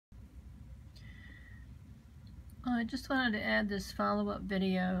I just wanted to add this follow-up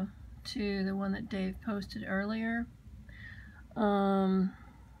video to the one that Dave posted earlier.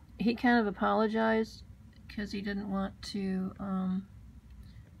 He kind of apologized because he didn't want to,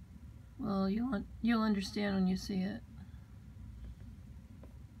 well, you'll understand when you see it.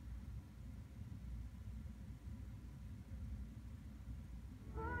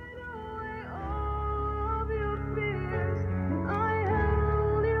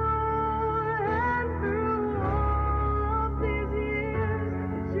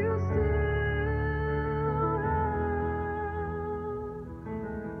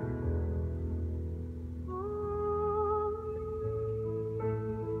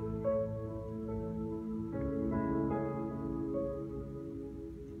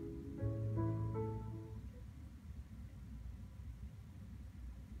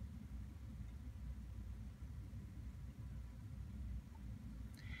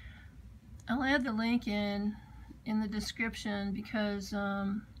 I'll add the link in the description because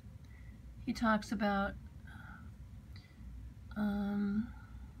he talks about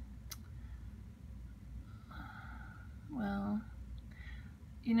well,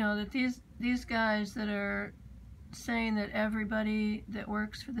 you know, that these guys that are saying that everybody that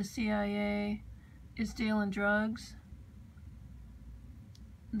works for the CIA is dealing drugs,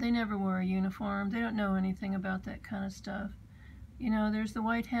 they never wore a uniform. They don't know anything about that kind of stuff. You know, there's the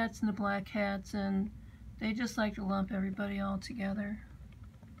white hats and the black hats, and they just like to lump everybody all together.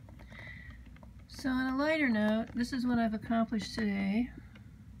 So on a lighter note, this is what I've accomplished today.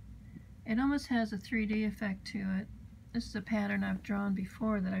 It almost has a 3D effect to it. This is a pattern I've drawn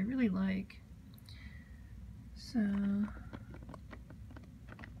before that I really like. So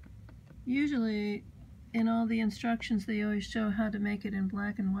usually in all the instructions they always show how to make it in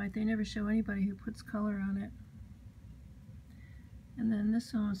black and white. They never show anybody who puts color on it. And then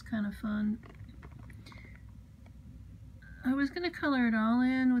this one was kind of fun. I was going to color it all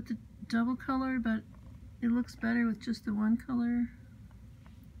in with the double color, but it looks better with just the one color.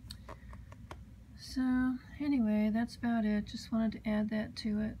 So anyway, that's about it. Just wanted to add that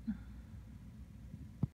to it.